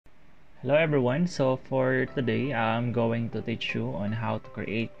Hello everyone, so for today I'm going to teach you on how to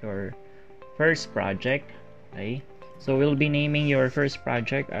create your first project. Okay, so we'll be naming your first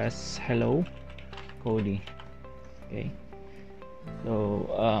project as Hello Cody. Okay, so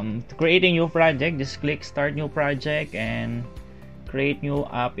to create a new project, just click start new project and create new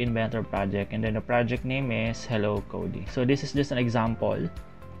app inventor project, and then the project name is Hello Cody. So this is just an example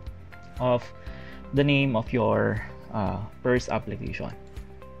of the name of your first application.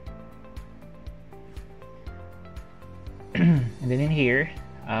 And then in here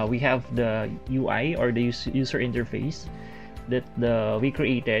we have the UI, or the user interface that we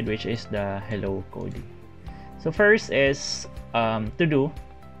created, which is the Hello Cody. So first is to do,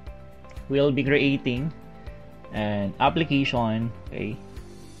 we'll be creating an application. Okay,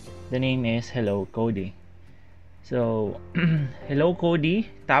 the name is Hello Cody. So Hello Cody,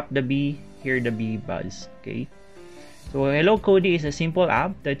 tap the B, hear the B buzz. Okay, so Hello Cody is a simple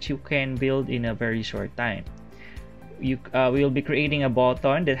app that you can build in a very short time. You will be creating a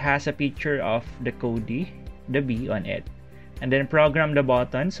button that has a picture of the Cody, the B on it, and then program the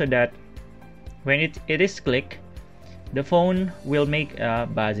button so that when it is clicked, the phone will make a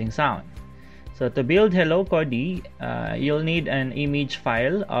buzzing sound. So to build Hello Cody, you'll need an image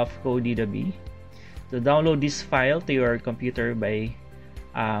file of Cody the B. To download this file to your computer by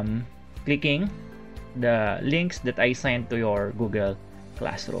clicking the links that I sent to your Google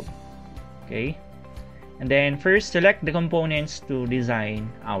Classroom. Okay. And then first, select the components to design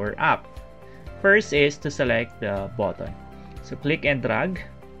our app. First is to select the button. So click and drag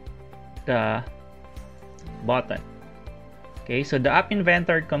the button. Okay, so the App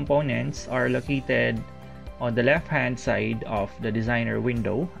Inventor components are located on the left-hand side of the designer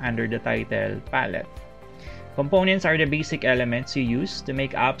window under the title palette. Components are the basic elements you use to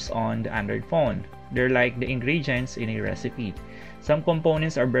make apps on the Android phone. They're like the ingredients in a recipe. Some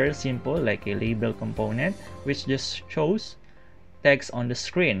components are very simple, like a label component, which just shows text on the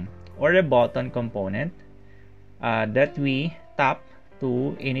screen, or a button component that we tap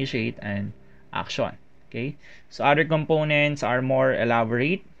to initiate an action. Okay, so other components are more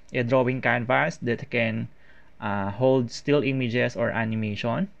elaborate, a drawing canvas that can hold still images or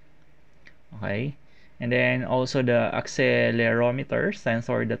animation. Okay, and then also the accelerometer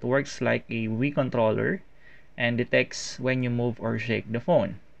sensor that works like a Wii controller and detects when you move or shake the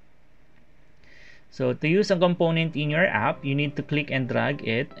phone. So to use a component in your app, you need to click and drag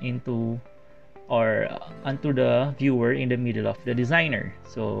it into or onto the viewer in the middle of the designer.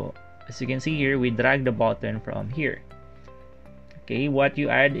 So as you can see here, we drag the button from here. Okay, what you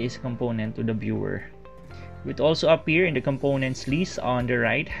add is component to the viewer. It will also appear in the components list on the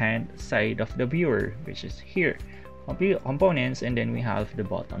right hand side of the viewer, which is here, components, and then we have the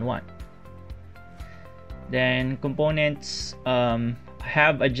button one. Then components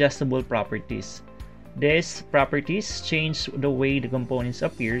have adjustable properties. These properties change the way the components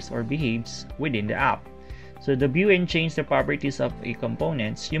appears or behaves within the app. So to view and change the properties of a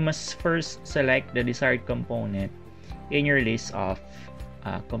components, you must first select the desired component in your list of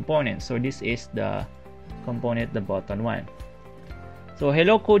components. So this is the component, the button one. So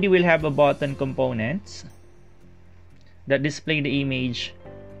Hello Cody will have a button components that display the image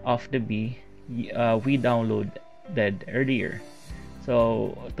of the B we downloaded earlier.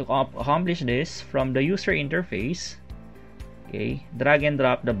 So to accomplish this, from the user interface, okay, drag and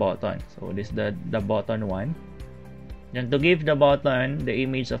drop the button. So this is the button one. Then to give the button the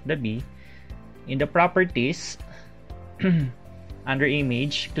image of the B, in the properties under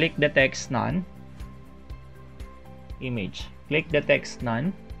image, click the text none. Image, click the text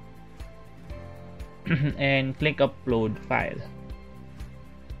none and click upload file,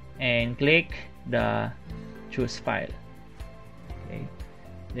 and click the choose file. Okay,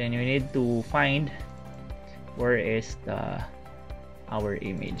 then you need to find where is our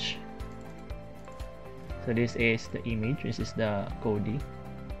image. So this is the image, this is the Cody.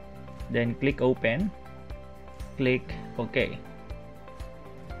 Then click open, click OK.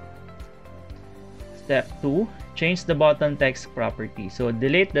 Step 2, change the button text property. So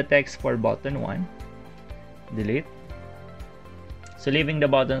delete the text for button 1, delete. So leaving the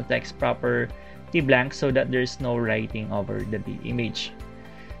button text property blank so that there's no writing over the B image.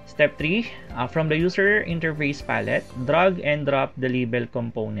 Step 3, from the user interface palette, drag and drop the label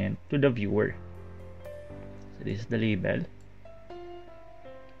component to the viewer. So this is the label.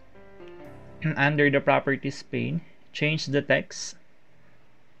 Under the properties pane, change the text.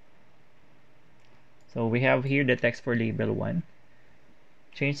 So we have here the text for label 1.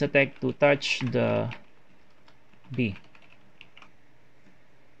 Change the text to touch the B.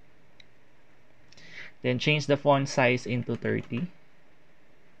 Then change the font size into 30.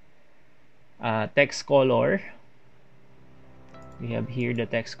 text color. We have here the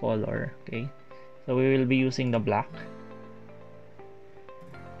text color. Okay, so we will be using the black.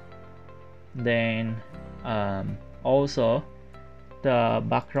 Then also the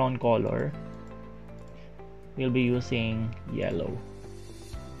background color, we'll be using yellow.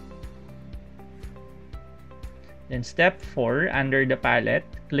 Then step 4, under the palette,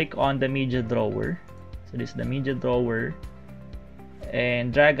 click on the media drawer. So this is the media drawer,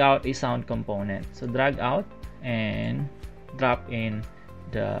 and drag out a sound component. So drag out and drop in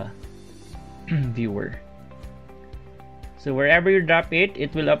the viewer. So wherever you drop it,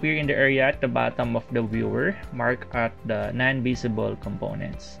 it will appear in the area at the bottom of the viewer, marked at the non-visible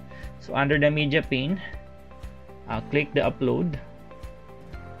components. So under the media pane, click the upload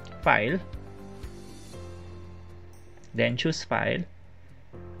file, then choose file,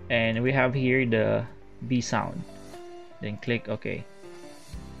 and we have here the B sound. Then click OK.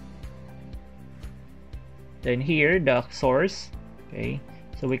 Then here the source. Okay,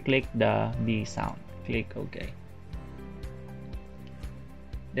 so we click the B sound. Click OK.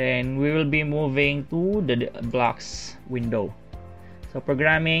 Then we will be moving to the blocks window. So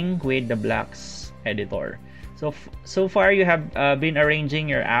programming with the blocks editor. So far you have been arranging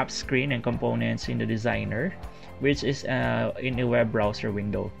your app screen and components in the designer, which is in a web browser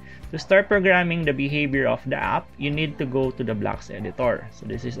window. To start programming the behavior of the app, you need to go to the blocks editor. So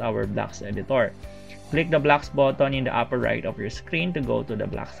this is our blocks editor. Click the blocks button in the upper right of your screen to go to the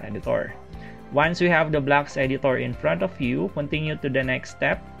blocks editor. Once you have the blocks editor in front of you, continue to the next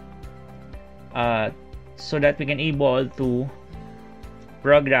step so that we can able to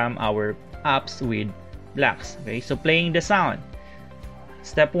program our apps with blocks. Okay, so playing the sound.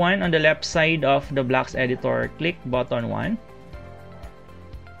 Step 1, on the left side of the blocks editor, click button 1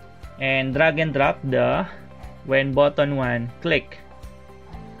 and drag and drop the when button 1 click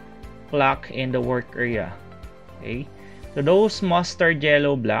clock in the work area. Okay, so those mustard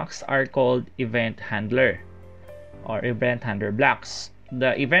yellow blocks are called event handler or event handler blocks.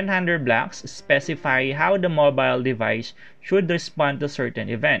 The event handler blocks specify how the mobile device should respond to certain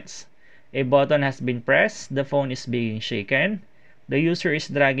events. A button has been pressed, the phone is being shaken, the user is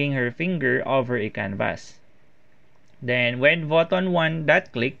dragging her finger over a canvas. Then when button 1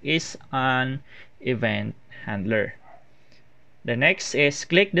 that click is an event handler. The next is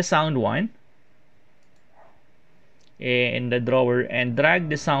click the sound 1 in the drawer and drag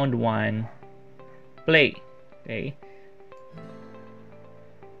the sound 1 play. Okay,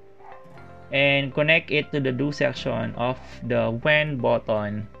 and connect it to the do section of the when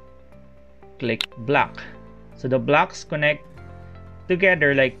button click block. So the blocks connect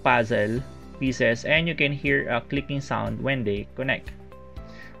together like puzzle pieces, and you can hear a clicking sound when they connect.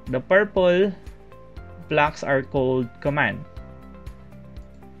 The purple blocks are called command.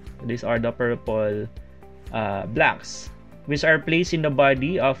 These are the purple blocks, which are placed in the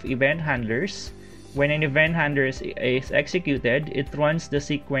body of event handlers. When an event handler is executed, it runs the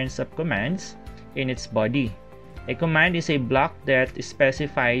sequence of commands in its body. A command is a block that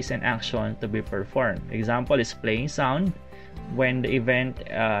specifies an action to be performed. Example is playing sound when the event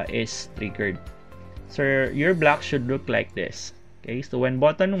is triggered. So your block should look like this. Okay, so when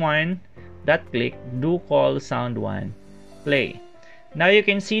button 1 that click, do call sound 1 play. Now you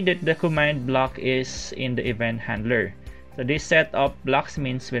can see that the command block is in the event handler. So this set of blocks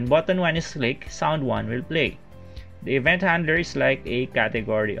means when button 1 is clicked, sound 1 will play. The event handler is like a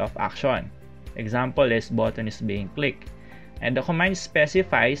category of action. Example is button is being clicked. And the command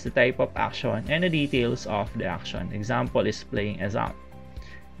specifies the type of action and the details of the action. Example is playing a sound.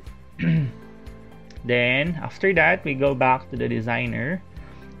 Then after that, we go back to the designer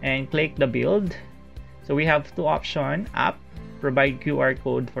and click the build. So we have two options: app, provide QR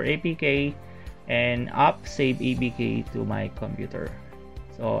code for APK, and app, save APK to my computer.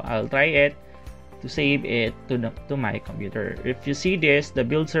 So I'll try it to save it to my computer. If you see this, the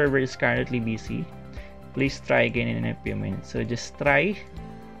build server is currently busy. Please try again in a few minutes. So just try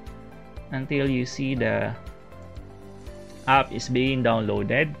until you see the app is being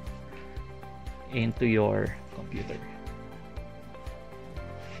downloaded into your computer.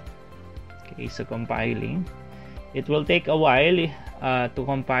 Okay, so compiling. It will take a while to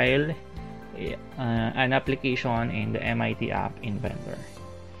compile an application in the MIT App Inventor.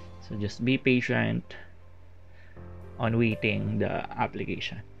 So just be patient on waiting the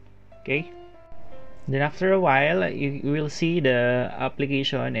application. Okay. Then after a while, you will see the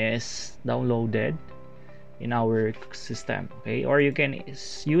application is downloaded in our system. Okay, or you can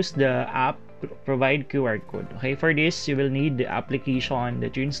use the app provide QR code. Okay, for this you will need the application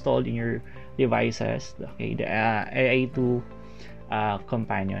that you installed in your devices. Okay, the AI2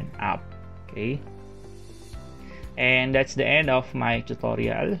 companion app. Okay, and that's the end of my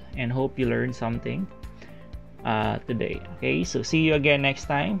tutorial, and hope you learned something today. Okay, so see you again next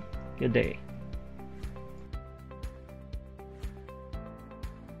time. Good day.